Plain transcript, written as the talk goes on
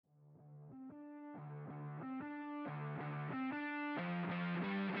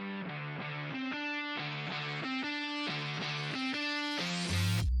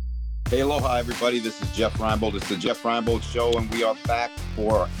Hey, aloha, everybody. This is Jeff Reinebold. It's the Jeff Reinebold Show, and we are back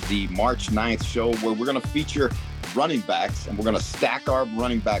for the March 9th show where we're going to feature running backs, and we're going to stack our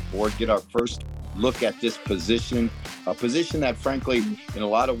running back board, get our first look at this position, a position that, frankly, in a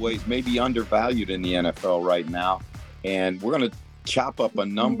lot of ways may be undervalued in the NFL right now. And we're going to chop up a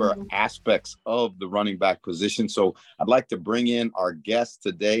number of aspects of the running back position. So I'd like to bring in our guest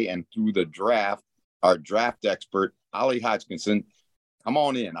today and through the draft, our draft expert, Oli Hodgkinson. Come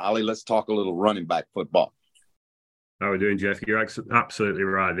on in, Oli. Let's talk a little running back football. How are we doing, Jeff? You're absolutely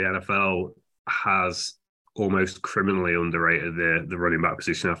right. The NFL has almost criminally underrated the running back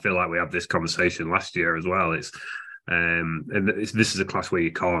position. I feel like we had this conversation last year as well. This is a class where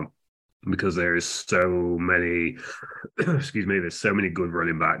you can't, because there is so many, there's so many good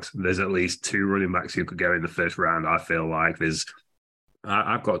running backs. There's at least 2 running backs who could go in the first round. I feel like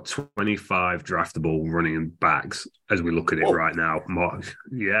I've got 25 draftable running backs as we look at it right now.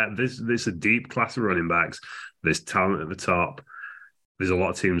 Yeah, this is a deep class of running backs. There's talent at the top. There's a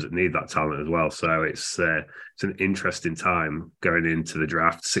lot of teams that need that talent as well. So it's an interesting time going into the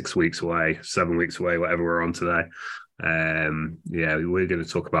draft. 6 weeks away, 7 weeks away, whatever we're on today. We're going to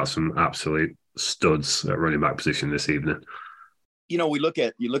talk about some absolute studs at running back position this evening. You know, you look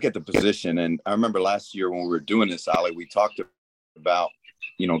at the position, and I remember last year when we were doing this, Oli, we talked about,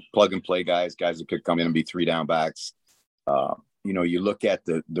 plug and play guys that could come in and be 3-down backs. You look at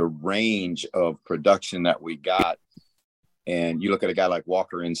the range of production that we got, and you look at a guy like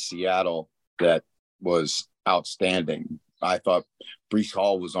Walker in Seattle that was outstanding. I thought Breece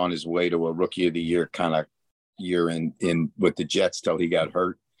Hall was on his way to a rookie of the year kind of year in with the Jets till he got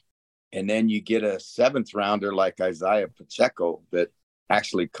hurt. And then you get a 7th rounder like Isaiah Pacheco that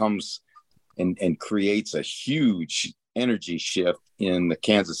actually comes and creates a huge energy shift in the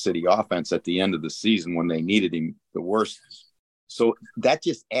Kansas City offense at the end of the season when they needed him the worst. So that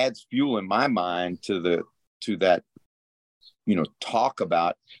just adds fuel in my mind to that, talk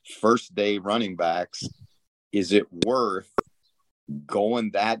about first day running backs. Is it worth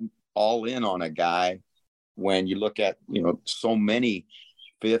going that all in on a guy when you look at, so many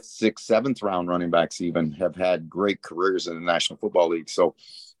 5th, 6th, 7th round running backs even have had great careers in the National Football League. So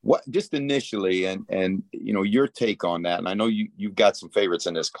what, just initially, and your take on that, and I know you've got some favorites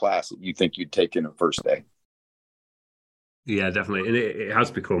in this class that you think you'd take in the first day. Yeah, definitely. And it has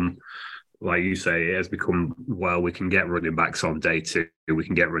become, like you say, we can get running backs on day 2. We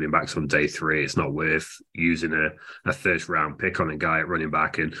can get running backs on day 3. It's not worth using a first round pick on a guy at running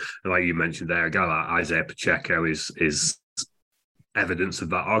back. And like you mentioned there, a guy like Isaiah Pacheco is evidence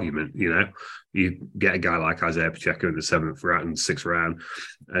of that argument. You get a guy like Isaiah Pacheco in the 7th round and 6th round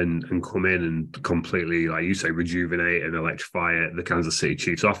and come in and completely, like you say, rejuvenate and electrify the Kansas City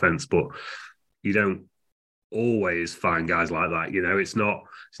Chiefs offense. But you don't always find guys like that. It's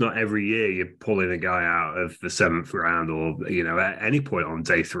not every year you're pulling a guy out of the 7th round or, at any point on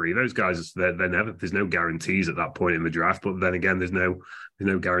day 3. Those guys, they're never, there's no guarantees at that point in the draft. But then again, there's no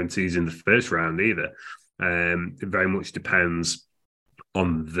guarantees in the first round either. It very much depends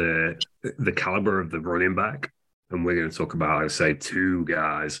on the caliber of the running back. And we're going to talk about, I would say, 2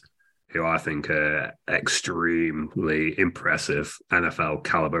 guys who I think are extremely impressive NFL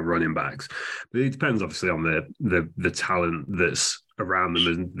caliber running backs. But it depends obviously on the talent that's around them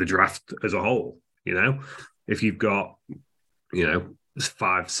and the draft as a whole. If you've got,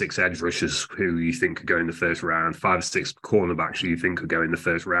 5-6 edge rushers who you think could go in the first round, 5 or 6 cornerbacks who you think could go in the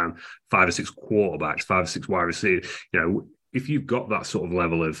first round, 5 or 6 quarterbacks, 5 or 6 wide receivers, if you've got that sort of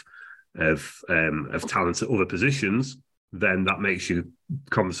level of talent at other positions, then that makes your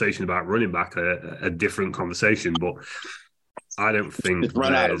conversation about running back a different conversation. But I don't think you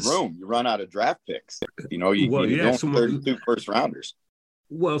run out of room. You run out of draft picks. You don't 32 first rounders.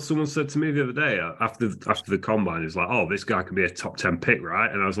 Well, someone said to me the other day after the combine, it's like, oh, this guy could be a top 10 pick,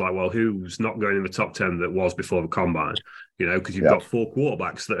 right? And I was like, well, who's not going in the top 10 that was before the combine? Because you've got 4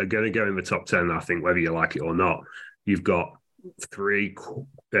 quarterbacks that are going to go in the top 10, I think, whether you like it or not. You've got 3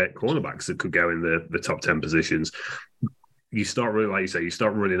 cornerbacks that could go in the top 10 positions. You start really, like you say, you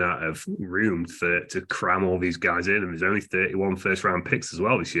start running out of room to cram all these guys in, and there's only 31 first round picks as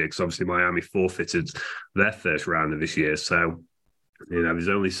well this year, because obviously Miami forfeited their first round of this year. So, there's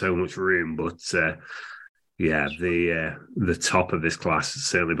only so much room. But the top of this class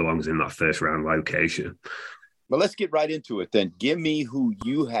certainly belongs in that first round location. Well, let's get right into it then. Give me who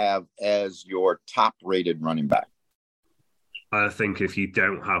you have as your top rated running back. I think if you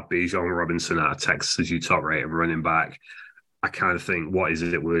don't have Bijan Robinson out of Texas as your top rated running back, I kind of think, what is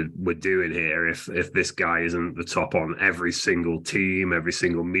it we're doing here if this guy isn't the top on every single team, every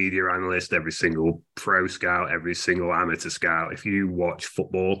single media analyst, every single pro scout, every single amateur scout? If you watch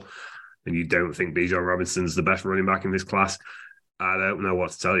football and you don't think Bijan Robinson's the best running back in this class, I don't know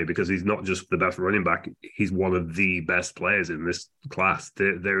what to tell you, because he's not just the best running back, he's one of the best players in this class.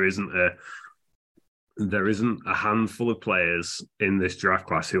 There isn't a handful of players in this draft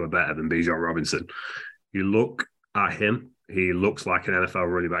class who are better than Bijan Robinson. You look at him, he looks like an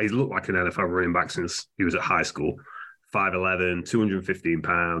NFL running back. He's looked like an NFL running back since he was at high school. 5'11", 215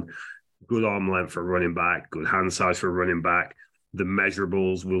 pounds, good arm length for a running back, good hand size for a running back. The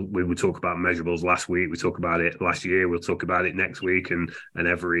measurables, we will talk about measurables last week. We talk about it last year. We'll talk about it next week, and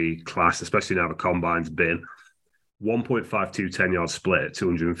every class, especially now the combine's been 1.52 10-yard split at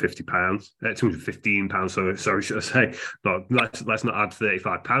 215 pounds. Sorry, should I say? Let's not add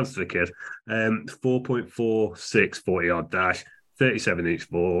 35 pounds to the kid. 4.46 40-yard dash, 37-inch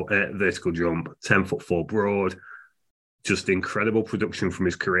vertical jump, 10'4" broad. Just incredible production from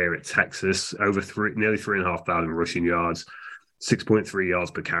his career at Texas. Over nearly 3,500 rushing yards. 6.3 yards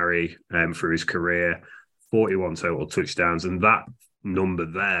per carry through his career, 41 total touchdowns. And that number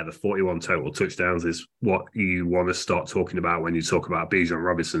there, the 41 total touchdowns, is what you want to start talking about when you talk about Bijan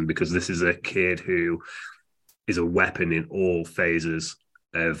Robinson, because this is a kid who is a weapon in all phases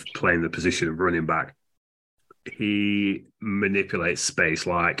of playing the position of running back. He manipulates space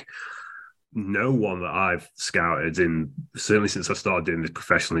like no one that I've scouted in, certainly since I started doing this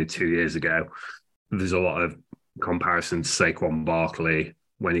professionally 2 years ago. There's a lot of comparison to Saquon Barkley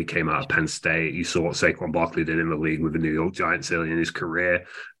when he came out of Penn State. You saw what Saquon Barkley did in the league with the New York Giants early in his career,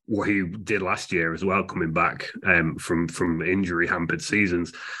 what he did last year as well, coming back from injury-hampered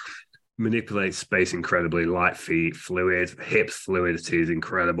seasons. Manipulates space incredibly, light feet, fluid, hips fluidity is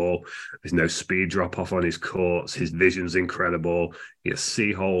incredible. There's no speed drop-off on his courts. His vision's incredible. He has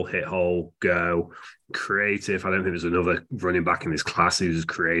see hole, hit hole, go. Creative. I don't think there's another running back in this class who's as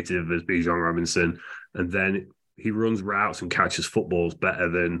creative as Bijan Robinson. And then he runs routes and catches footballs better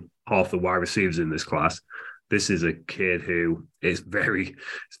than half the wide receivers in this class. This is a kid who it's very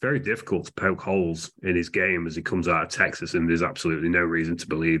difficult to poke holes in his game as he comes out of Texas, and there's absolutely no reason to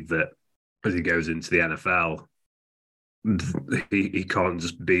believe that as he goes into the NFL, he can't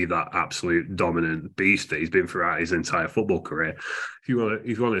just be that absolute dominant beast that he's been throughout his entire football career. If you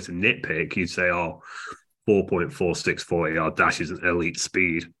wanted to nitpick, you'd say, 4.46 40-yard dash is an elite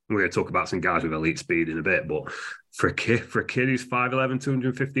speed. We're going to talk about some guys with elite speed in a bit, but for a kid who's 5'11",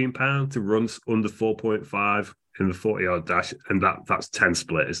 215 pounds to run under 4.5 in the 40-yard dash, and that's 10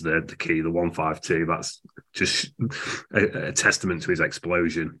 split is the key, the 152. That's just a testament to his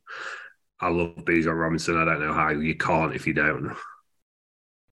explosion. I love Bijan Robinson. I don't know how you can't if you don't.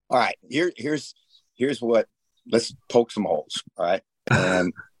 All right, here's what. Let's poke some holes. All right,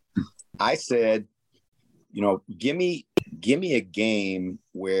 and I said, give me a game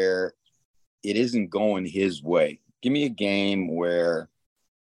where it isn't going his way. Give me a game where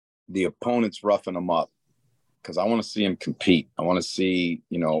the opponent's roughing him up, because I want to see him compete. I want to see,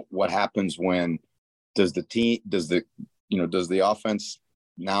 what happens when does the offense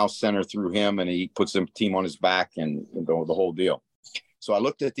now center through him and he puts the team on his back and the whole deal. So I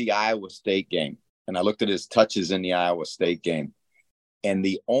looked at the Iowa State game and I looked at his touches in the Iowa State game. And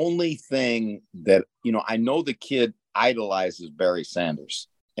the only thing that, I know the kid idolizes Barry Sanders.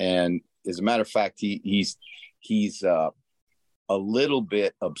 And as a matter of fact, he's a little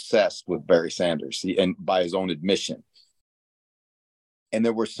bit obsessed with Barry Sanders, and by his own admission. And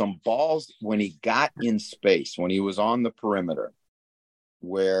there were some balls when he got in space, when he was on the perimeter,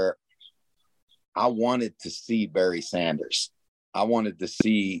 where I wanted to see Barry Sanders. I wanted to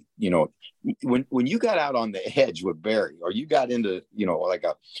see, when you got out on the edge with Barry, or you got into, like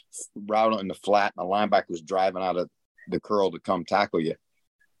a route on the flat and a linebacker was driving out of the curl to come tackle you.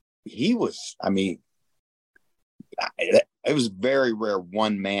 It was very rare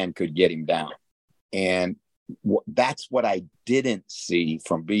one man could get him down. And that's what I didn't see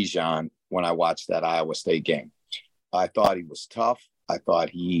from Bijan when I watched that Iowa State game. I thought he was tough. I thought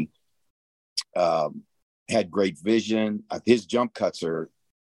he had great vision. His jump cuts are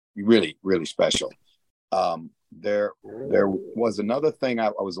really, really special. There was another thing I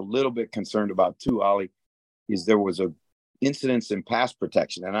was a little bit concerned about too, Ollie, is there was a incidents in pass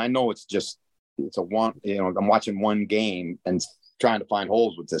protection. And I know it's a one, I'm watching one game and trying to find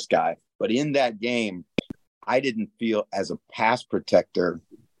holes with this guy. But in that game, I didn't feel as a pass protector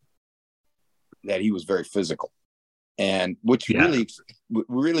that he was very physical. And which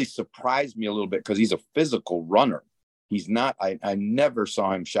really surprised me a little bit, because he's a physical runner. He's not, I never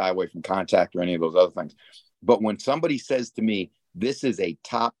saw him shy away from contact or any of those other things. But when somebody says to me, this is a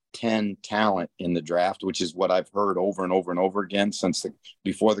top 10 talent in the draft, which is what I've heard over and over and over again since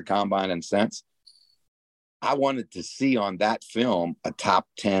before the combine and since, I wanted to see on that film a top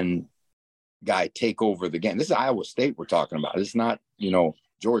 10 guy take over the game. This is Iowa State we're talking about. It's not,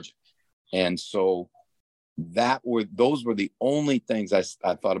 Georgia. And so those were the only things I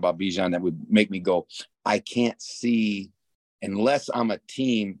thought about Bijan that would make me go, I can't see, unless I'm a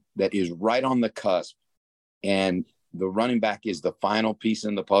team that is right on the cusp and the running back is the final piece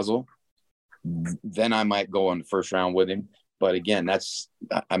in the puzzle, then I might go on the first round with him. But again, that's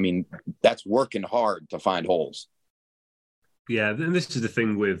working hard to find holes. Yeah, and this is the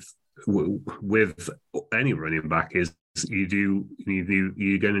thing with any running back is you're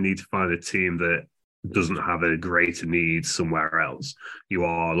going to need to find a team that doesn't have a greater need somewhere else. You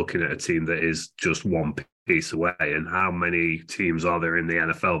are looking at a team that is just one piece away. And how many teams are there in the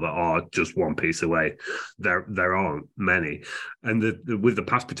NFL that are just one piece away? There aren't many. And with the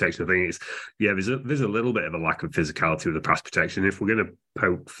pass protection thing, there's a little bit of a lack of physicality with the pass protection. If we're going to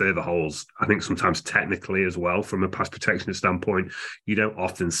poke further holes, I think sometimes technically as well, from a pass protection standpoint, you don't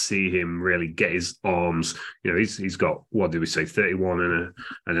often see him really get his arms. He's got, what do we say, 31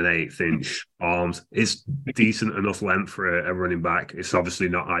 and an 1/8 inch arms. It's decent enough length for a running back. It's obviously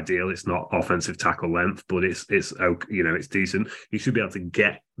not ideal. It's not offensive tackle length, but it's okay, it's decent. You should be able to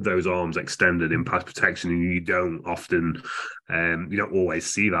get those arms extended in pass protection, and you don't often, you don't always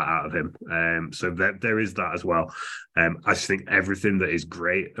see that out of him. So there is that as well. I just think everything that is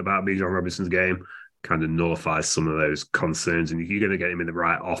great about Bijan Robinson's game kind of nullifies some of those concerns, and if you're going to get him in the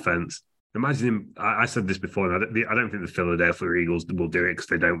right offense, imagine him. I said this before, and I don't think the Philadelphia Eagles will do it because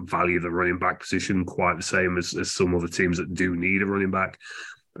they don't value the running back position quite the same as some other teams that do need a running back.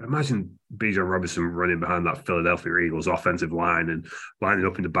 But imagine Bijan Robinson running behind that Philadelphia Eagles offensive line and lining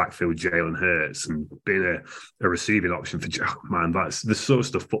up in the backfield with Jalen Hurts and being a receiving option for Joe. Man, that's the sort of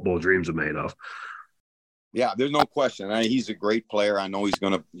stuff football dreams are made of. Yeah, there's no question. He's a great player. I know he's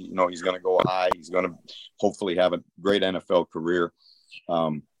gonna go high. He's gonna hopefully have a great NFL career.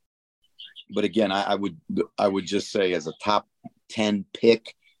 But again, I would just say as a top 10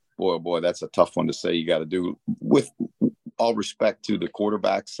 pick, boy, that's a tough one to say. You got to do, with all respect to the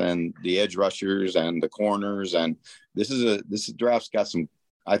quarterbacks and the edge rushers and the corners, and this draft's got some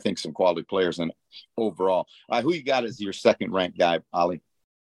quality players in it overall. Who you got as your second ranked guy, Oli?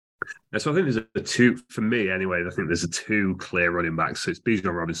 So I think there's two, for me anyway, I think there's two clear running backs. So it's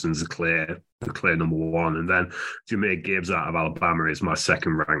Bijan Robinson's the clear number one. And then Jahmyr Gibbs out of Alabama is my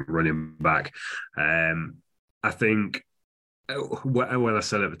second ranked running back. I think when I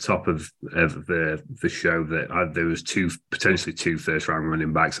said at the top of the show that there was potentially two first round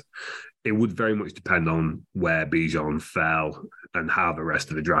running backs, it would very much depend on where Bijan fell and how the rest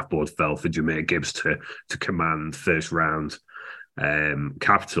of the draft board fell for Jahmyr Gibbs to command first round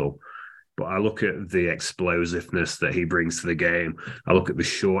capital. But I look at the explosiveness that he brings to the game. I look at the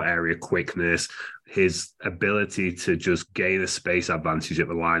short area quickness. His ability to just gain a space advantage at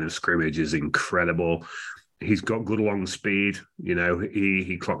the line of scrimmage is incredible. He's got good long speed.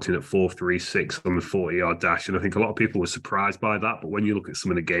 He clocked in at 4.36 on the 40-yard dash. And I think a lot of people were surprised by that. But when you look at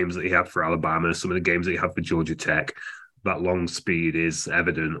some of the games that he had for Alabama, some of the games that he had for Georgia Tech, that long speed is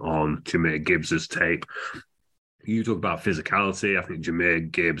evident on Jahmyr Gibbs's tape. You talk about physicality. I think Jahmyr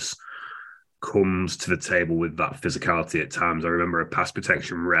Gibbs comes to the table with that physicality at times. I remember a pass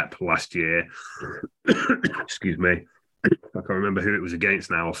protection rep last year. Excuse me. I can't remember who it was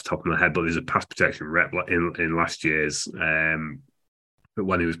against now off the top of my head, but there's a pass protection rep in last year's. But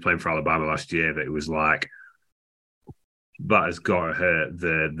when he was playing for Alabama last year, that it was like, that has got to hurt.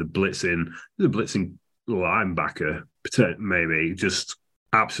 The blitzing linebacker, maybe, just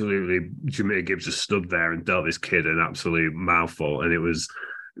absolutely, Jahmyr Gibbs just stood there and dealt this kid an absolute mouthful. And it was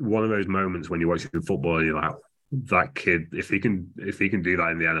one of those moments when you're watching football and you're like, that kid, if he can do that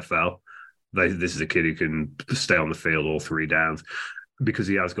in the NFL, this is a kid who can stay on the field all three downs, because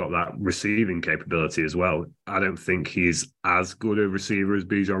he has got that receiving capability as well. I don't think he's as good a receiver as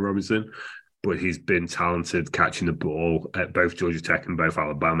Bijan Robinson, but he's been talented catching the ball at both Georgia Tech and both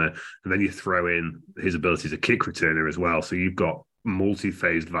Alabama. And then you throw in his ability as a kick returner as well. So you've got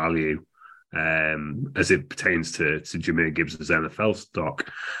multi-phased value as it pertains to Jahmyr Gibbs' NFL stock.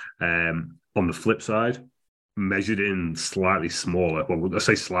 On the flip side, measured in slightly smaller, well, I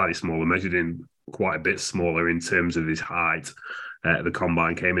say slightly smaller, measured in quite a bit smaller in terms of his height. The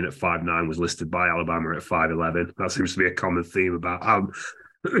combine came in at 5'9", was listed by Alabama at 5'11". That seems to be a common theme about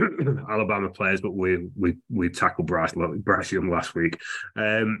Alabama players, but we tackled Bryce Young last week.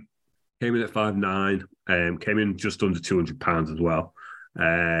 Came in at 5'9", came in just under 200 pounds as well,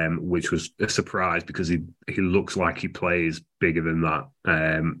 which was a surprise because he looks like he plays bigger than that.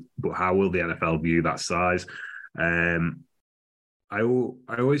 But how will the NFL view that size? I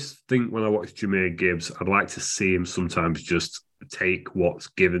always think when I watch Jahmyr Gibbs, I'd like to see him sometimes just take what's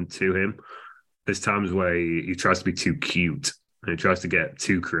given to him. there's times where he tries to be too cute and he tries to get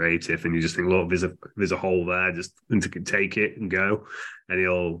too creative, and you just think, look, there's a hole there, just and to take it and go, and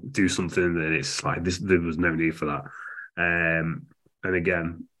he'll do something, and it's like there was no need for that. And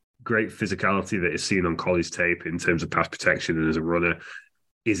again, great physicality that is seen on Colley's tape in terms of pass protection and as a runner.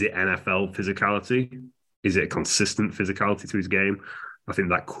 Is it NFL physicality? Is it a consistent physicality to his game? I think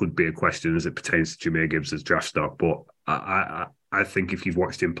that could be a question as it pertains to Jahmyr Gibbs' draft stock. But I think if you've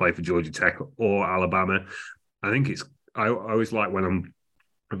watched him play for Georgia Tech or Alabama, I always like when I'm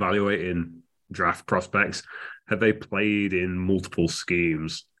evaluating draft prospects, have they played in multiple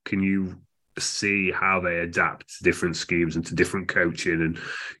schemes? Can you see how they adapt to different schemes and to different coaching? And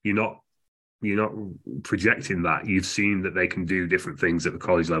you're not projecting that. You've seen that they can do different things at the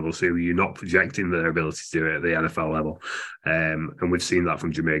college level, so you're not projecting their ability to do it at the NFL level. And we've seen that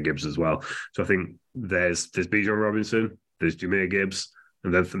from Jahmyr Gibbs as well. So I think there's Bijan Robinson, there's Jahmyr Gibbs,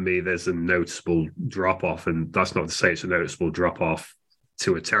 and then for me, there's a noticeable drop-off, and that's not to say it's a noticeable drop-off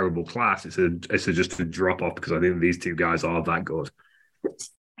to a terrible class. It's just a drop-off because I think these two guys are that good.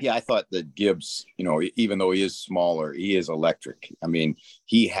 Yeah, I thought that Gibbs, even though he is smaller, he is electric. I mean,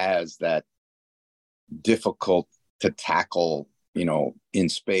 he has that difficult to tackle, in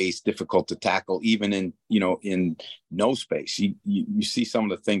space, difficult to tackle even in no space. You see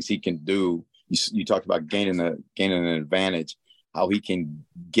some of the things he can do. You talked about gaining an advantage, how he can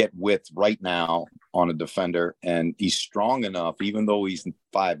get width right now on a defender, and he's strong enough, even though he's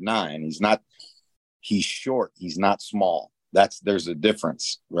 5'9", he's short, he's not small. There's a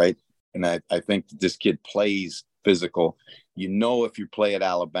difference, right? And I think that this kid plays physical. If you play at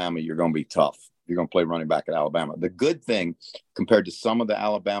Alabama, you're going to be tough. You're going to play running back at Alabama. The good thing compared to some of the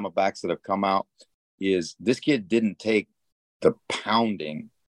Alabama backs that have come out is this kid didn't take the pounding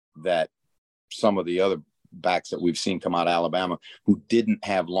that some of the other backs that we've seen come out of Alabama who didn't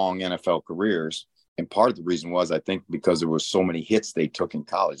have long NFL careers. And part of the reason was, I think, because there were so many hits they took in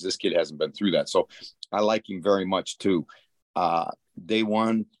college. This kid hasn't been through that. So I like him very much too. Day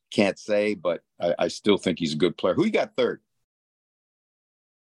one, can't say, but I still think he's a good player. Who you got third?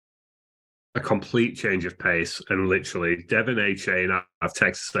 A complete change of pace, and literally Devin Achane out of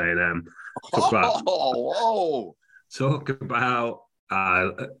Texas A&M. Talk about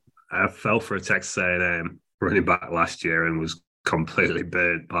I fell for a Texas A&M running back last year and was completely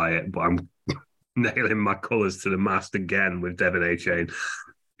burnt by it, but I'm nailing my colours to the mast again with Devin Achane.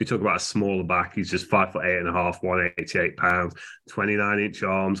 You talk about a smaller back, he's just 5'8.5", 188 pounds, 29-inch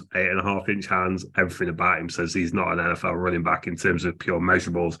arms, 8.5-inch hands. Everything about him says he's not an NFL running back in terms of pure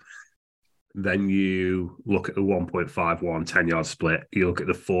measurables. Then you look at the 1.51 10-yard split. You look at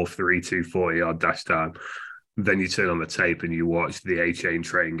the 4.32 40-yard dash time. Then you turn on the tape and you watch the A-Chain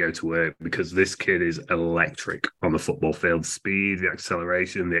train go to work, because this kid is electric on the football field. Speed, the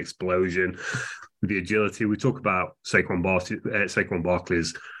acceleration, the explosion, the agility. We talk about Saquon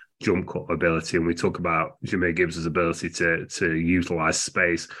Barkley's jump cut ability, and we talk about Jahmyr Gibbs' ability to utilize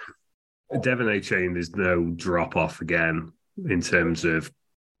space. Devin Achane, there's no drop-off again in terms of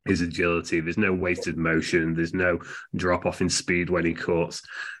his agility. There's no wasted motion. There's no drop-off in speed when he cuts.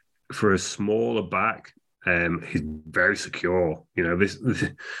 For a smaller back, he's very secure.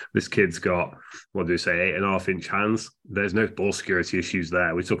 This kid's got, 8.5-inch hands. There's no ball security issues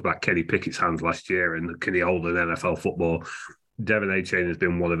there. We talked about Kenny Pickett's hands last year, and can he hold an NFL football? Devin Achane has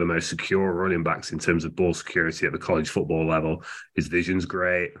been one of the most secure running backs in terms of ball security at the college football level. His vision's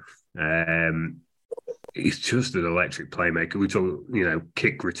great. He's just an electric playmaker. We talk,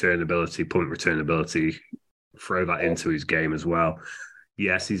 kick return ability, punt return ability, throw that into his game as well.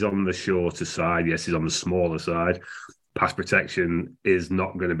 Yes, he's on the shorter side. Yes, he's on the smaller side. Pass protection is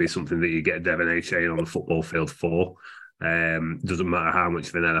not going to be something that you get Devin Achane on the football field for. Doesn't matter how much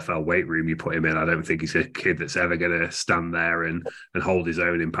of an NFL weight room you put him in. I don't think he's a kid that's ever going to stand there and hold his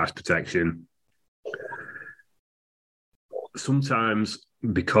own in pass protection. Sometimes,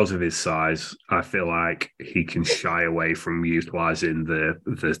 because of his size, I feel like he can shy away from utilizing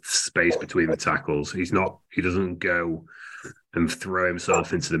the space between the tackles. He doesn't go and throw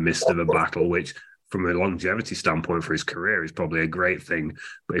himself into the midst of a battle, which from a longevity standpoint for his career is probably a great thing.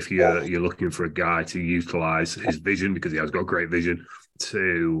 But if you're looking for a guy to utilize his vision, because he has got great vision,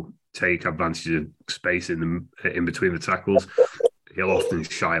 to take advantage of space in between the tackles, he'll often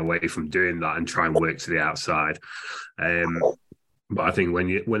shy away from doing that and try and work to the outside. But I think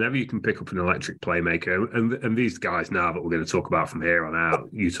whenever you can pick up an electric playmaker, and these guys now that we're going to talk about from here on out,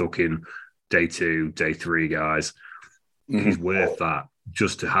 you're talking day 2, day 3 guys, he's worth that,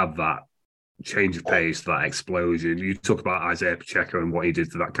 just to have that change of pace, that explosion. You talk about Isaiah Pacheco and what he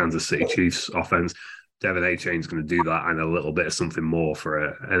did to that Kansas City Chiefs offense. Devin Achane's going to do that and a little bit of something more for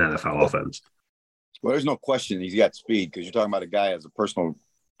an NFL offense. Well, there's no question he's got speed, because you're talking about a guy as a personal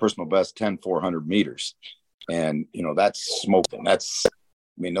best 10,400 meters. And, that's smoking. That's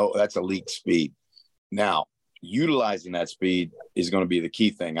elite speed. Now, utilizing that speed is going to be the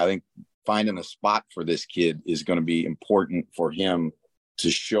key thing. I think finding a spot for this kid is going to be important for him to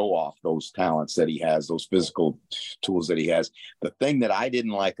show off those talents that he has, those physical tools that he has. The thing that I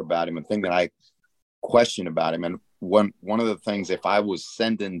didn't like about him, and the thing that I question about him, and one of the things, if I was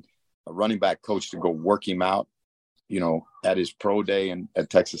sending a running back coach to go work him out, at his pro day and at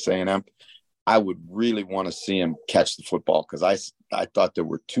Texas A&M, I would really want to see him catch the football, because I thought there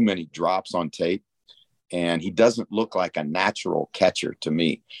were too many drops on tape, and he doesn't look like a natural catcher to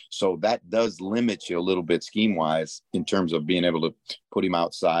me. So that does limit you a little bit scheme-wise in terms of being able to put him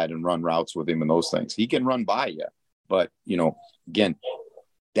outside and run routes with him and those things. He can run by you, but, again,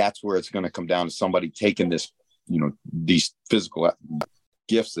 that's where it's going to come down to somebody taking this, these physical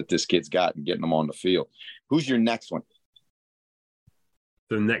gifts that this kid's got and getting them on the field. Who's your next one?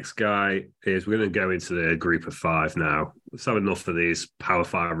 The next guy is, we're going to go into the group of 5 now. Let's have enough of these Power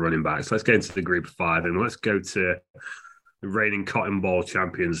 5 running backs. Let's get into the group of 5, and let's go to the reigning Cotton Bowl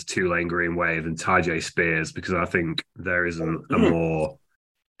champions, Tulane Green Wave and Tyjae Spears, because I think there isn't a more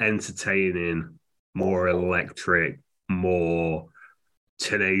entertaining, more electric, more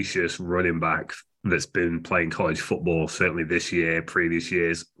tenacious running back that's been playing college football, certainly this year, previous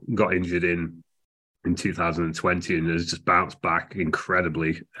years. Got injured in 2020 and has just bounced back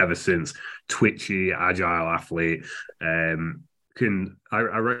incredibly ever since. Twitchy, agile athlete. I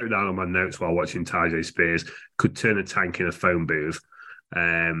wrote down on my notes while watching Tyjae Spears, could turn a tank in a phone booth.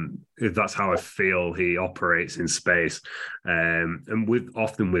 If that's how I feel he operates in space, and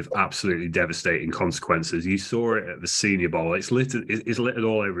often with absolutely devastating consequences. You saw it at the Senior Bowl. It's littered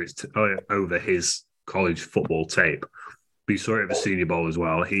all over over his college football tape. But you saw it at the Senior Bowl as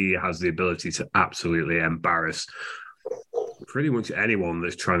well. He has the ability to absolutely embarrass pretty much anyone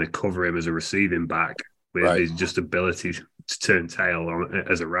that's trying to cover him as a receiving back with his just ability to turn tail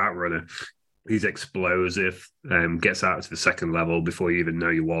as a route runner. He's explosive, gets out to the second level before you even know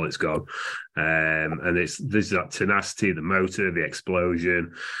your wallet's gone. And there's that tenacity, the motor, the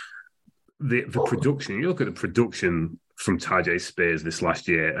explosion, the production. You look at the production from Tyjae Spears this last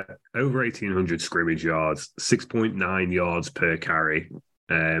year, over 1,800 scrimmage yards, 6.9 yards per carry.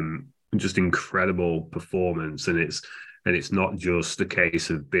 Just incredible performance. And it's not just a case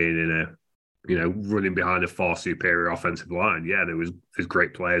of being in running behind a far superior offensive line. Yeah, there's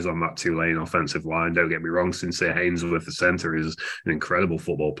great players on that Tulane offensive line. Don't get me wrong, Sincere Haynesworth, the center, is an incredible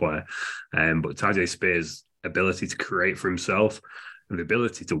football player. But Tyjae Spears' ability to create for himself and the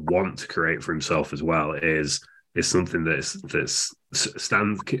ability to want to create for himself as well is something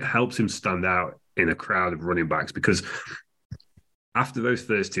that helps him stand out in a crowd of running backs, because after those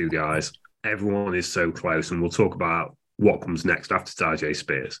first 2 guys, everyone is so close, and we'll talk about what comes next after Tyjae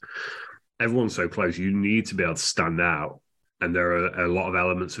Spears. Everyone's so close. You need to be able to stand out. And there are a lot of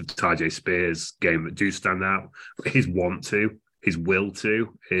elements of Tyjae Spears' game that do stand out. His want to, his will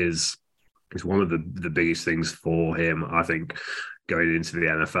to is one of the biggest things for him, I think, going into the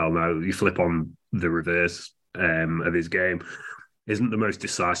NFL. Now, you flip on the reverse of his game, isn't the most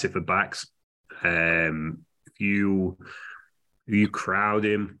decisive of backs. If you crowd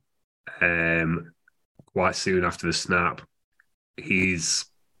him quite soon after the snap, he's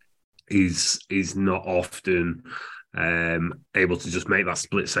not often able to just make that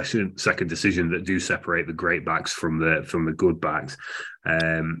split second decision that do separate the great backs from the good backs.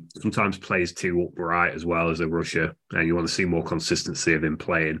 Sometimes plays too upright as well as a rusher, and you want to see more consistency of him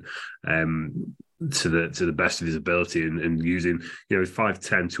playing to the best of his ability and using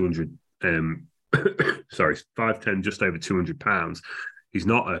 5'10", 200 5'10", just over 200 pounds. He's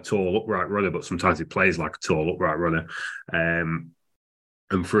not a tall upright runner, but sometimes he plays like a tall upright runner. And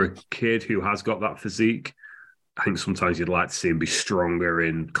for a kid who has got that physique, I think sometimes you'd like to see him be stronger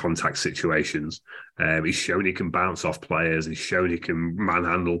in contact situations. He's shown he can bounce off players. He's shown he can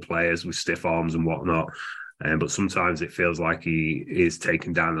manhandle players with stiff arms and whatnot. But sometimes it feels like he is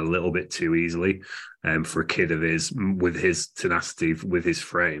taken down a little bit too easily for a kid of his, with his tenacity, with his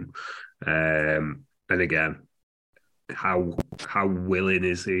frame. And again, how willing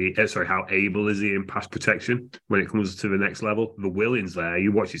is he? How able is he in pass protection when it comes to the next level? The willing's there.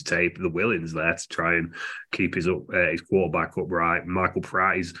 You watch his tape. The willing's there to try and keep his quarterback upright. Michael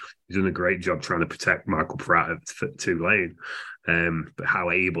Pratt, he's done a great job trying to protect Michael Pratt at Tulane. But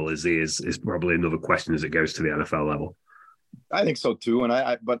how able is he is probably another question as it goes to the NFL level. I think so too.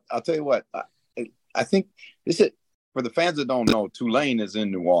 And but I'll tell you what, I think this is, for the fans that don't know, Tulane is in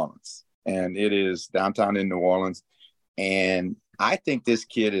New Orleans, and it is downtown in New Orleans. And I think this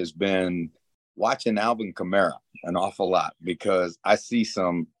kid has been watching Alvin Kamara an awful lot because I see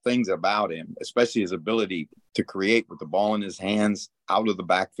some things about him, especially his ability to create with the ball in his hands out of the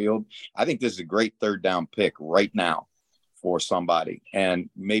backfield. I think this is a great third down pick right now for somebody, and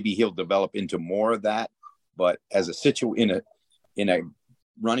maybe he'll develop into more of that. But as in a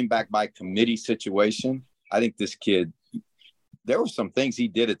running back by committee situation, I think this kid, there were some things he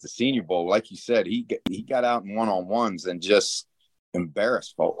did at the Senior Bowl. Like you said, he got out in one-on-ones and just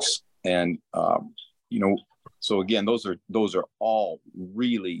embarrassed folks. And, so again, those are all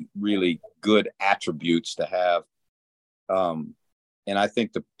really, really good attributes to have. And I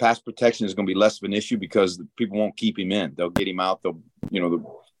think the pass protection is going to be less of an issue because people won't keep him in. They'll get him out.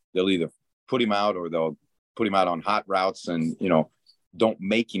 They'll either put him out or they'll put him out on hot routes and, don't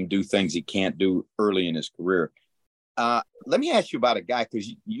make him do things he can't do early in his career. Let me ask you about a guy, because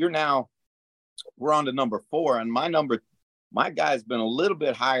we're on to number 4, and my guy's been a little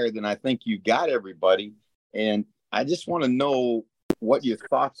bit higher than I think you got everybody. And I just want to know what your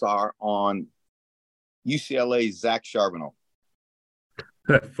thoughts are on UCLA's Zach Charbonnet.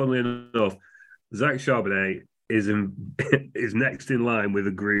 Funnily enough, Zach Charbonnet is next in line with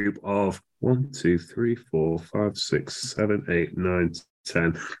a group of 1, 2, 3, 4, 5, 6, 7, 8, 9,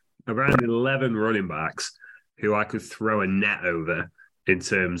 10, around 11 running backs who I could throw a net over in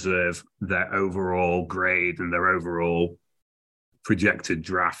terms of their overall grade and their overall projected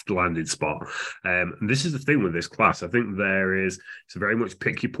draft landing spot. And this is the thing with this class. I think it's very much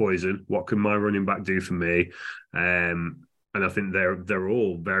pick your poison. What can my running back do for me? And I think they're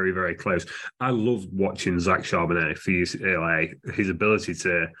all very, very close. I love watching Zach Charbonnet for UCLA. His ability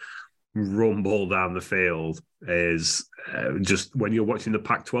to run ball down the field is just, when you're watching the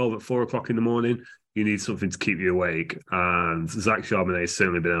Pac-12 at 4 o'clock in the morning, you need something to keep you awake. And Zach Charbonnet has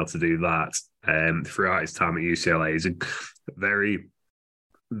certainly been able to do that throughout his time at UCLA. He's a very,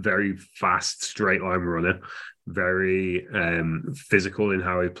 very fast straight line runner, very physical in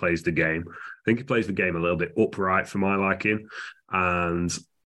how he plays the game. I think he plays the game a little bit upright for my liking, and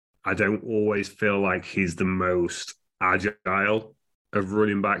I don't always feel like he's the most agile of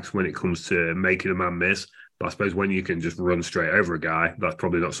running backs when it comes to making a man miss. But I suppose when you can just run straight over a guy, that's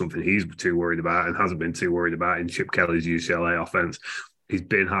probably not something he's too worried about and hasn't been too worried about in Chip Kelly's UCLA offense. He's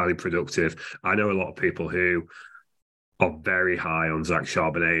been highly productive. I know a lot of people who are very high on Zach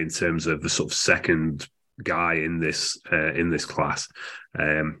Charbonnet in terms of the sort of second guy in this class.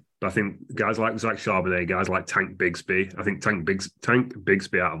 But I think guys like Zach Charbonnet, guys like Tank Bigsby, I think Tank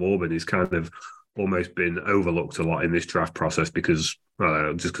Bigsby out of Auburn is kind of almost been overlooked a lot in this draft process because,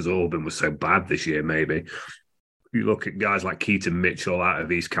 just because Auburn was so bad this year, maybe. You look at guys like Keaton Mitchell out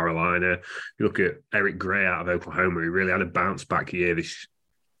of East Carolina. You look at Eric Gray out of Oklahoma. He really had a bounce back year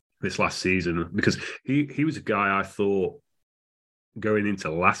this last season, because he was a guy I thought going into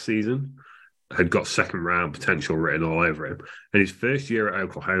last season had got second round potential written all over him. And his first year at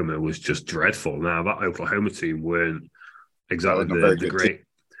Oklahoma was just dreadful. Now, that Oklahoma team weren't exactly the great.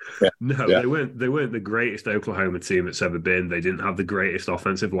 Yeah. No, yeah. They weren't the greatest Oklahoma team that's ever been. They didn't have the greatest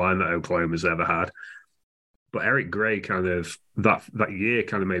offensive line that Oklahoma's ever had. But Eric Gray kind of, that year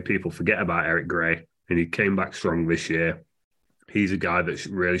kind of made people forget about Eric Gray, and he came back strong this year. He's a guy that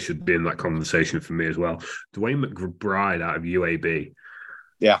really should be in that conversation for me as well. Dwayne McBride out of UAB.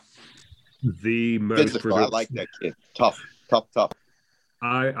 Yeah. The most I like that kid. Tough.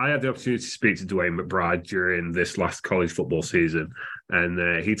 I had the opportunity to speak to Dwayne McBride during this last college football season,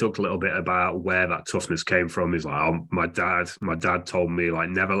 and he talked a little bit about where that toughness came from. He's like, "Oh, my dad told me, like,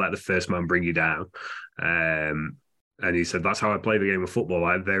 never let the first man bring you down." And he said, that's how I play the game of football.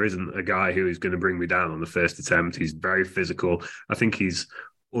 Like, there isn't a guy who is going to bring me down on the first attempt. He's very physical. I think he's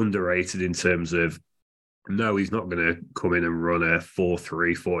underrated in terms of, no, he's not going to come in and run a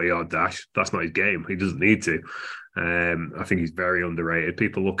 4.3 40-yard dash. That's not his game. He doesn't need to. I think he's very underrated.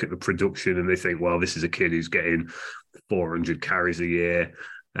 People look at the production and they think, well, this is a kid who's getting 400 carries a year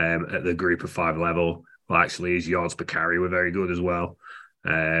at the group of 5 level. Well, actually, his yards per carry were very good as well.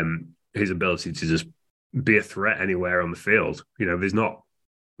 His ability to just be a threat anywhere on the field. There's not,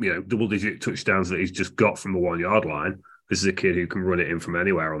 double-digit touchdowns that he's just got from the 1 yard line. This is a kid who can run it in from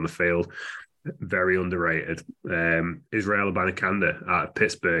anywhere on the field. Very underrated. Israel Abanikanda out of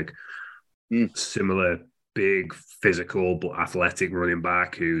Pittsburgh. Similar big, physical, but athletic running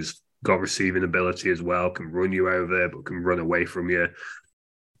back who's got receiving ability as well, can run you over, but can run away from you.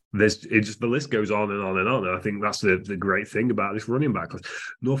 The list goes on and on and on. And I think that's the great thing about this running back.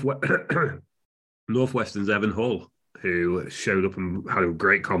 Northwestern's Evan Hull, who showed up and had a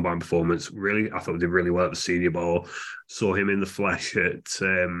great combine performance. Really, I thought did really well at the Senior Bowl. Saw him in the flesh in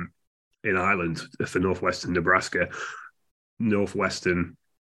Ireland for Northwestern Nebraska. Northwestern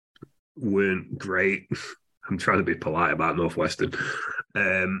weren't great. I'm trying to be polite about Northwestern.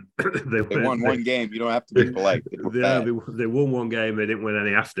 They won one game. You don't have to be polite. They won one game. They didn't win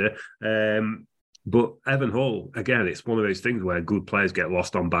any after. But Evan Hull, again, it's one of those things where good players get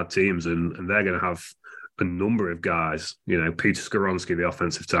lost on bad teams, and they're going to have a number of guys. Peter Skoronsky, the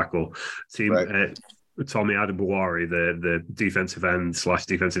offensive tackle, Tommy Adebawari, the defensive end /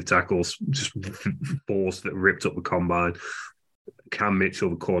 defensive tackles, just force that ripped up the combine. Cam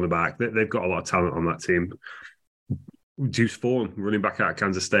Mitchell, the cornerback. They've got a lot of talent on that team. Deuce Vaughn, running back out of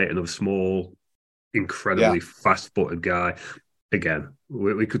Kansas State, another small, incredibly fast-footed guy. Again,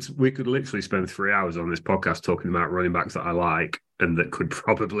 we could literally spend 3 hours on this podcast talking about running backs that I like and that could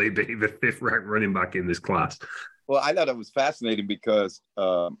probably be the 5th ranked running back in this class. Well, I thought it was fascinating because,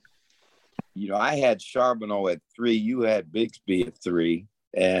 I had Charbonneau at 3. You had Bigsby at 3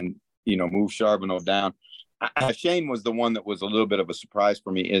 and, moved Charbonneau down. Shane was the one that was a little bit of a surprise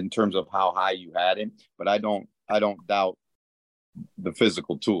for me in terms of how high you had him, but I don't doubt the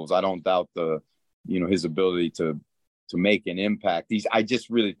physical tools. I don't doubt his ability to make an impact. I just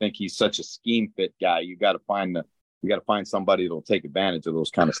really think he's such a scheme fit guy. You got to find somebody that'll take advantage of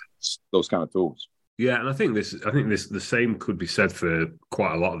those kind of tools. Yeah, and I think the same could be said for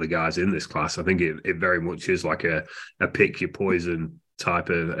quite a lot of the guys in this class. I think it very much is like a pick your poison type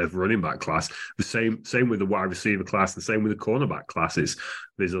of running back class. The same with the wide receiver class, the same with the cornerback classes.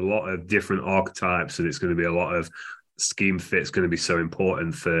 There's a lot of different archetypes, and it's going to be a lot of scheme fit's going to be so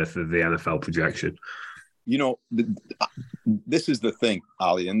important for the NFL projection. This is the thing,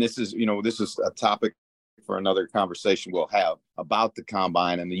 Oli, and this is a topic for another conversation we'll have about the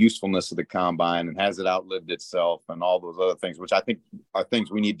combine and the usefulness of the combine, and has it outlived itself, and all those other things, which I think are things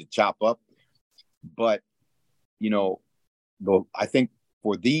we need to chop up. But I think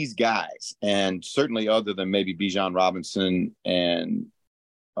for these guys, and certainly other than maybe Bijan Robinson and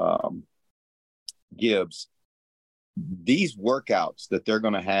Gibbs, these workouts that they're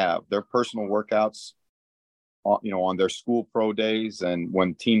going to have, their personal workouts, on their school pro days, and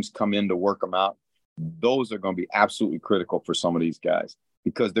when teams come in to work them out, those are going to be absolutely critical for some of these guys,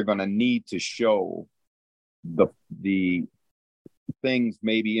 because they're going to need to show the things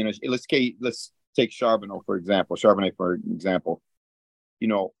maybe let's take Charbonnet for example.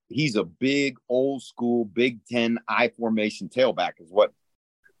 He's a big old school Big Ten I formation tailback is what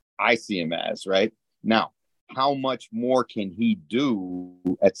I see him as. Right now, how much more can he do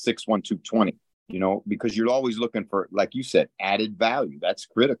at 6'1", 220? Because you're always looking for, like you said, added value. That's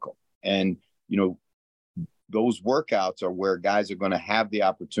critical. And those workouts are where guys are going to have the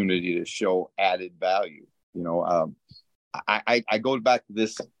opportunity to show added value. I go back to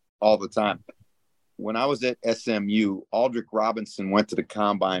this all the time. When I was at SMU, Aldrick Robinson went to the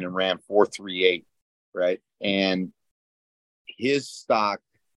combine and ran 4.38, right? And his stock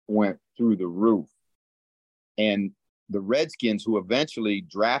went through the roof. And the Redskins, who eventually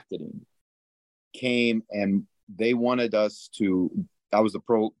drafted him, came and they wanted us to, I was the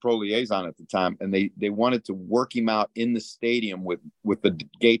pro liaison at the time, and they wanted to work him out in the stadium with the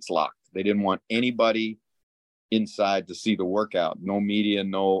gates locked. They didn't want anybody inside to see the workout. No media,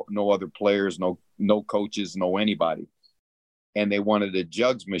 no other players, no coaches, no anybody. And they wanted a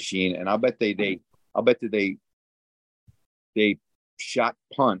jugs machine. And I bet they shot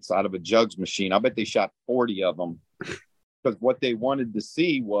punts out of a jugs machine. I bet they shot 40 of them, because what they wanted to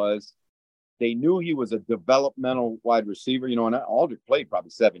see was, they knew he was a developmental wide receiver, and Aldrick played probably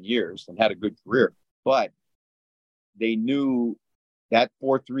 7 years and had a good career, but they knew that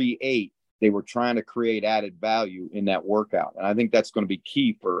 4.38, they were trying to create added value in that workout. And I think that's going to be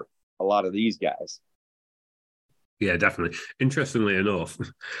key for a lot of these guys. Yeah, definitely. Interestingly enough,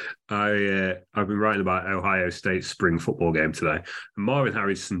 I've been writing about Ohio State's spring football game today. Marvin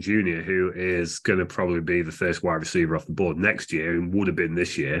Harrison Jr., who is going to probably be the first wide receiver off the board next year and would have been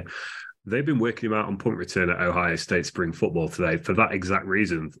this year, they've been working him out on punt return at Ohio State spring football today for that exact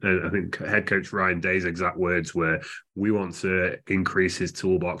reason. And I think head coach Ryan Day's exact words were, we want to increase his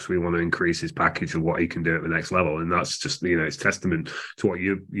toolbox. We want to increase his package of what he can do at the next level. And that's just, it's testament to what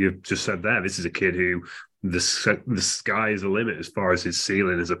you've just said there. This is a kid who the sky is the limit as far as his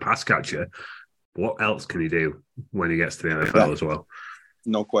ceiling as a pass catcher. What else can he do when he gets to the NFL as well?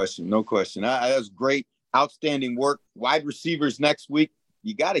 No question. That was great. Outstanding work. Wide receivers next week.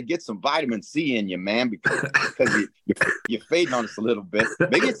 You got to get some vitamin C in you, man, because you're fading on us a little bit.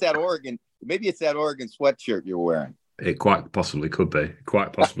 Maybe it's that Oregon sweatshirt you're wearing. It quite possibly could be.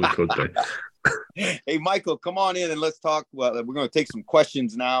 Hey, Michael, come on in and let's talk. Well, we're going to take some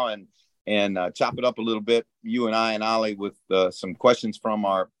questions now and chop it up a little bit, you and I and Oli, with some questions from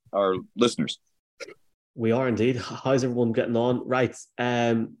our listeners. We are indeed. How's everyone getting on? Right.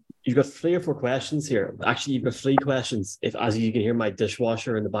 you've got 3 or 4 questions here. Actually, you've got 3 questions. If, as you can hear my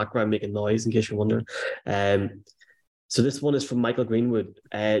dishwasher in the background making noise, in case you're wondering. So this one is from Michael Greenwood.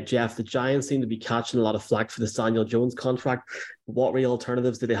 Jeff, the Giants seem to be catching a lot of flack for the Daniel Jones contract. What real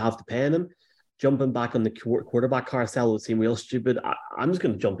alternatives do they have to paying him? Jumping back on the quarterback carousel would seem real stupid. I'm just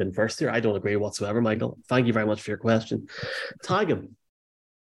going to jump in first here. I don't agree whatsoever, Michael. Thank you very much for your question. Tag him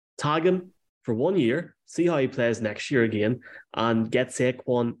for 1 year, see how he plays next year again, and get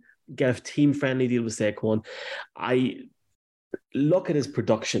Saquon, get a team-friendly deal with Saquon. I look at his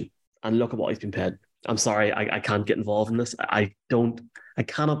production and look at what he's been paid. I'm sorry, I can't get involved in this. I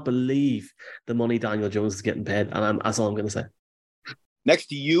cannot believe the money Daniel Jones is getting paid, and that's all I'm going to say. Next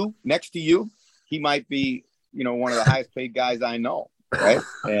to you, he might be, one of the highest paid guys I know, right?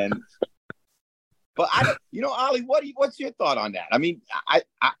 But Oli, what's your thought on that? I mean, I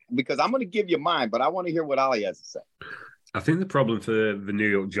because I'm going to give you mine, but I want to hear what Oli has to say. I think the problem for the New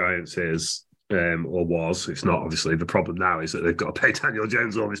York Giants is, or was, it's not obviously, the problem now is that they've got to pay Daniel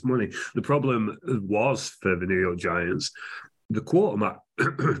Jones all this money. The problem was for the New York Giants, the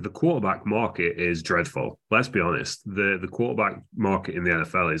quarterback market is dreadful. Let's be honest. The quarterback market in the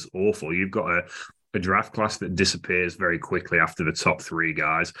NFL is awful. You've got a draft class that disappears very quickly after the top 3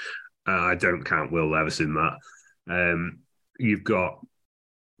 guys. I don't count Will Levis in that. You've got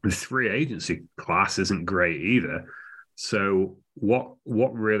the free agency class isn't great either. So what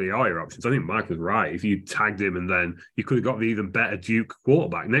really are your options? I think Mike was right. If you tagged him and then you could have got the even better Duke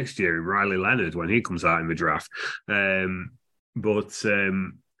quarterback next year in Riley Leonard when he comes out in the draft. It's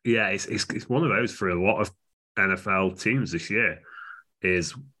one of those for a lot of NFL teams this year.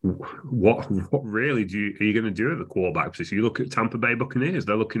 Is what really are you going to do at the quarterback position? You look at Tampa Bay Buccaneers;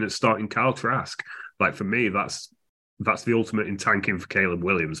 they're looking at starting Kyle Trask. Like, for me, that's the ultimate in tanking for Caleb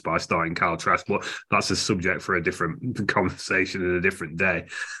Williams by starting Kyle Trask. But that's a subject for a different conversation and a different day.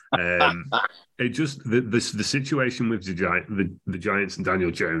 It just the situation with the Giants and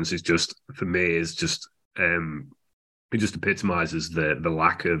Daniel Jones is just, for me, it just epitomizes the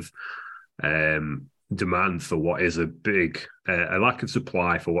lack of demand for what is a lack of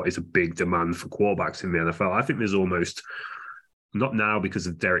supply for what is a big demand for quarterbacks in the NFL. I think there's almost, not now because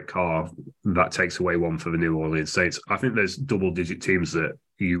of Derek Carr, that takes away one for the New Orleans Saints. I think there's double-digit teams that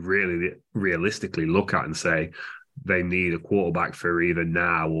you really realistically look at and say they need a quarterback for either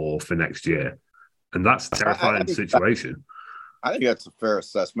now or for next year. And that's a terrifying situation. I think that's a fair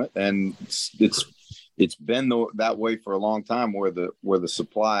assessment. And it's been that way for a long time, where the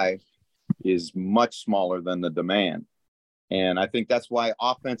supply is much smaller than the demand. And I think that's why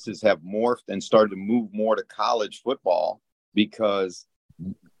offenses have morphed and started to move more to college football, because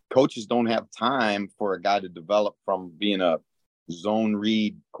coaches don't have time for a guy to develop from being a zone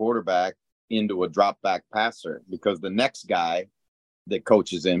read quarterback into a drop back passer, because the next guy that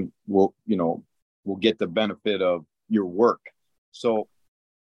coaches him will get the benefit of your work. So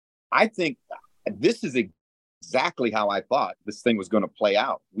I think this is exactly how I thought this thing was going to play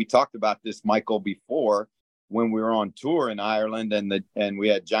out. We talked about this, Michael, before when we were on tour in Ireland, and we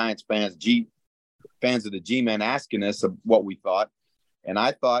had Giants fans of the G-Men asking us what we thought. And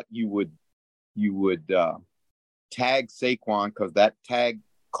I thought you would tag Saquon, because that tag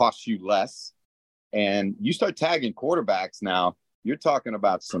costs you less. And you start tagging quarterbacks now, you're talking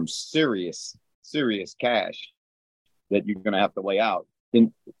about some serious cash that you're going to have to lay out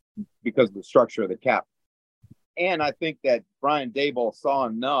because of the structure of the cap. And I think that Brian Daboll saw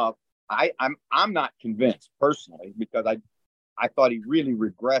enough. I'm not convinced personally, because I thought he really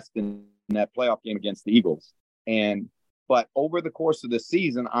regressed in that playoff game against the Eagles. But over the course of the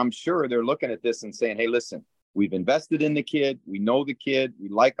season, I'm sure they're looking at this and saying, hey, listen, we've invested in the kid. We know the kid. We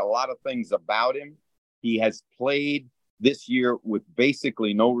like a lot of things about him. He has played this year with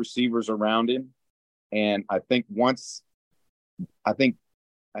basically no receivers around him. And I think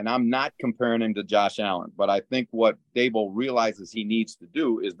and I'm not comparing him to Josh Allen, but I think what Daboll realizes he needs to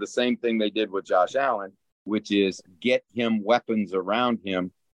do is the same thing they did with Josh Allen, which is get him weapons around him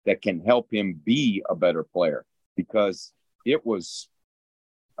that can help him be a better player. Because it was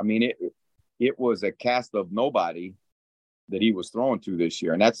a cast of nobody that he was throwing to this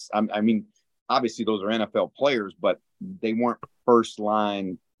year. And that's, obviously those are NFL players, but they weren't first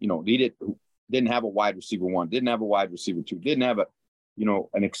line, they didn't have a wide receiver 1, didn't have a wide receiver 2, didn't have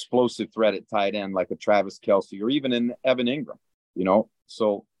an explosive threat at tight end like a Travis Kelce or even an Evan Ingram,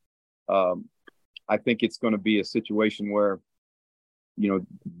 So I think it's going to be a situation where,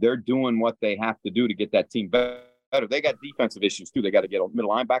 they're doing what they have to do to get that team better. They got defensive issues too. They got to get a middle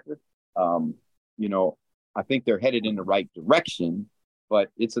linebacker. I think they're headed in the right direction, but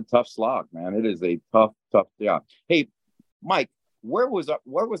it's a tough slog, man. It is a tough job. Hey, Mike, where was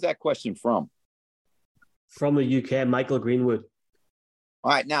that question from? From the UK, Michael Greenwood.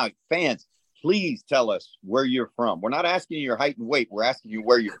 All right, now fans, please tell us where you're from. We're not asking you your height and weight. We're asking you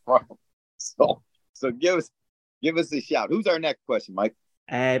where you're from. So give us a shout. Who's our next question, Mike?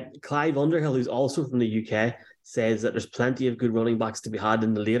 Clive Underhill, who's also from the UK, says that there's plenty of good running backs to be had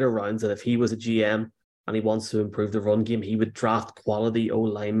in the later rounds, and if he was a GM and he wants to improve the run game, he would draft quality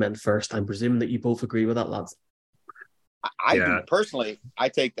O-linemen first. I'm presuming that you both agree with that, lads. I do personally. I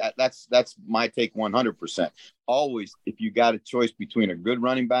take that. That's my take 100%. Always, if you got a choice between a good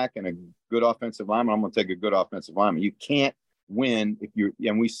running back and a good offensive lineman, I'm going to take a good offensive lineman. You can't win if you,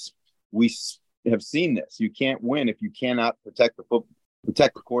 and we have seen this. You can't win if you cannot protect the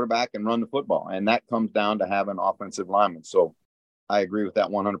quarterback and run the football, and that comes down to having offensive linemen. So I agree with that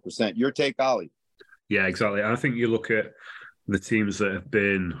 100%. Your take, Oli? Yeah, exactly. I think you look at the teams that have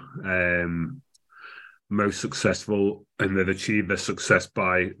been most successful and they've achieved their success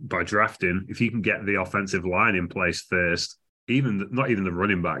by drafting. If you can get the offensive line in place first, not even the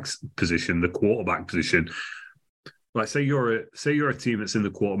running backs position, the quarterback position. Like say you're a team that's in the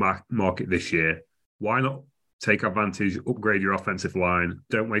quarterback market this year. Why not take advantage, upgrade your offensive line?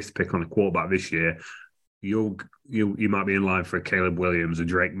 Don't waste a pick on a quarterback this year. You might be in line for a Caleb Williams, a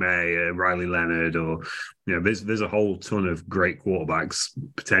Drake May, a Riley Leonard, or there's a whole ton of great quarterbacks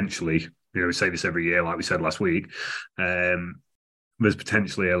potentially. We say this every year, like we said last week. There's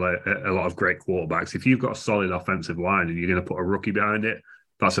potentially a lot of great quarterbacks. If you've got a solid offensive line and you're going to put a rookie behind it,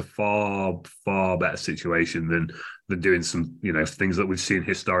 that's a far, far better situation than doing some, things that we've seen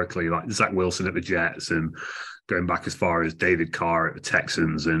historically, like Zach Wilson at the Jets and going back as far as David Carr at the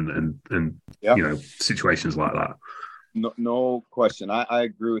Texans and situations like that. No question. I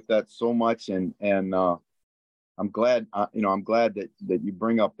agree with that so much, and I'm glad that you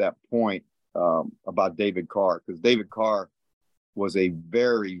bring up that point about David Carr, because David Carr was a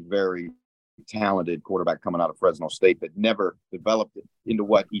very, very talented quarterback coming out of Fresno State that never developed it into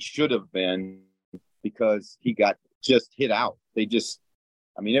what he should have been because he got just hit out.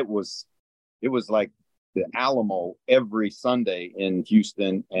 It was like the Alamo every Sunday in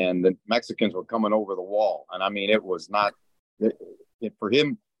Houston, and the Mexicans were coming over the wall. And it was not for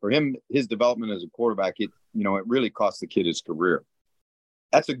him, his development as a quarterback, it really cost the kid his career.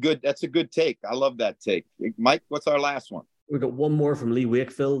 That's a good take. I love that take. Mike, what's our last one? We've got one more from Lee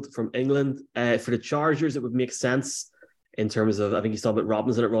Wakefield from England. For the Chargers, it would make sense in terms of, I think he's talking about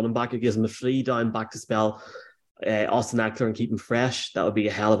Robinson at running back. It gives him a free down back to spell Austin Eckler and keep him fresh. That would be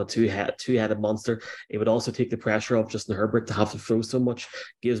a hell of a two-headed monster. It would also take the pressure off Justin Herbert to have to throw so much,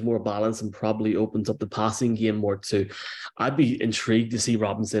 gives more balance, and probably opens up the passing game more too. I'd be intrigued to see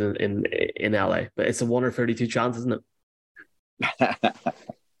Robinson in LA, but it's a 1 or 32 chance, isn't it?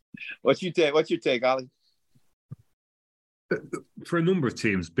 What's your take, Oli? For a number of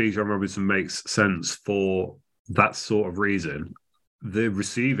teams, Bijan Robinson makes sense for that sort of reason. The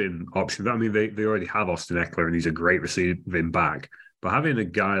receiving option, they already have Austin Eckler, and he's a great receiving back. But having a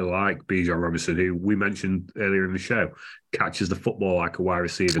guy like Bijan Robinson, who we mentioned earlier in the show, catches the football like a wide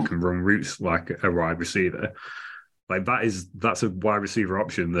receiver, can run routes like a wide receiver, like that's a wide receiver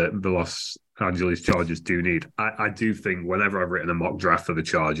option that the Los Angeles Chargers do need. I do think whenever I've written a mock draft for the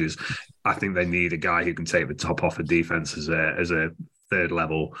Chargers, I think they need a guy who can take the top off of defense as a third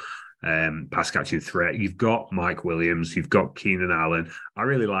level pass catching threat. You've got Mike Williams, you've got Keenan Allen. I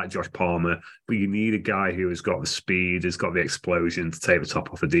really like Josh Palmer, but you need a guy who has got the speed, has got the explosion to take the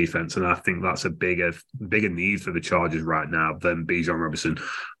top off of defense. And I think that's a bigger need for the Chargers right now than Bijan Robinson.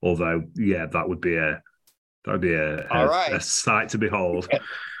 Although, yeah, that would be a sight to behold.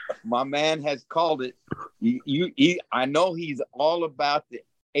 My man has called it. I know he's all about the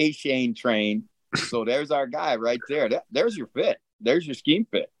A-Shane train. So there's our guy right there. There's your fit. There's your scheme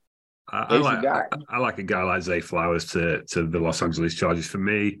fit. I like a guy like Zay Flowers to the Los Angeles Chargers. For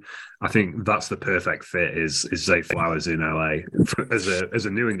me, I think that's the perfect fit is Zay Flowers in LA. As a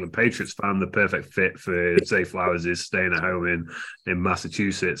New England Patriots fan, the perfect fit for Zay Flowers is staying at home in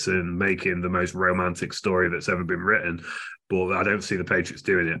Massachusetts and making the most romantic story that's ever been written. But I don't see the Patriots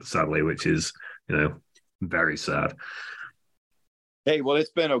doing it, sadly, which is, very sad. Hey, well,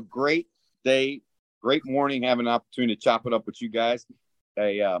 it's been a great day, great morning, having an opportunity to chop it up with you guys.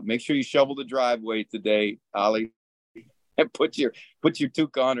 Hey, make sure you shovel the driveway today, Oli, and put your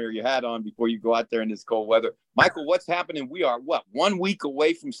toque on or your hat on before you go out there in this cold weather. Michael, what's happening? We are 1 week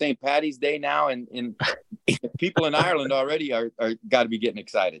away from St. Paddy's Day now, and people in Ireland already are got to be getting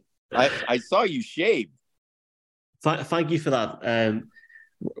excited. I saw you shaved. Thank you for that.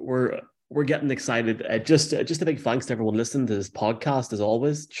 We're we're getting excited. Just a big thanks to everyone listening to this podcast, as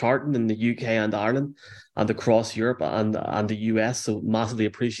always, charting in the UK and Ireland and across Europe and the US. So massively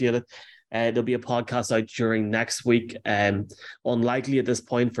appreciate it. There'll be a podcast out during next week. Unlikely at this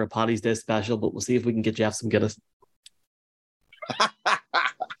point for a Paddy's Day special, but we'll see if we can get Jeff some Guinness.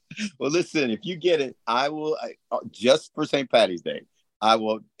 Well, listen, if you get it, I will, just for St. Paddy's Day, I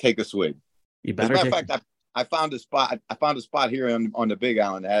will take a swig. You better. As a matter of fact, I found a spot. I found a spot here on the Big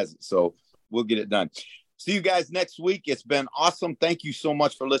Island that has it, so we'll get it done. See you guys next week. It's been awesome. Thank you so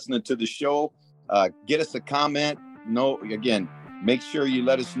much for listening to the show. Get us a comment. Again, make sure you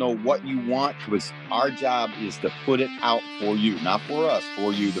let us know what you want, because our job is to put it out for you, not for us,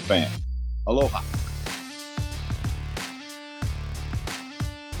 for you, the fan. Aloha.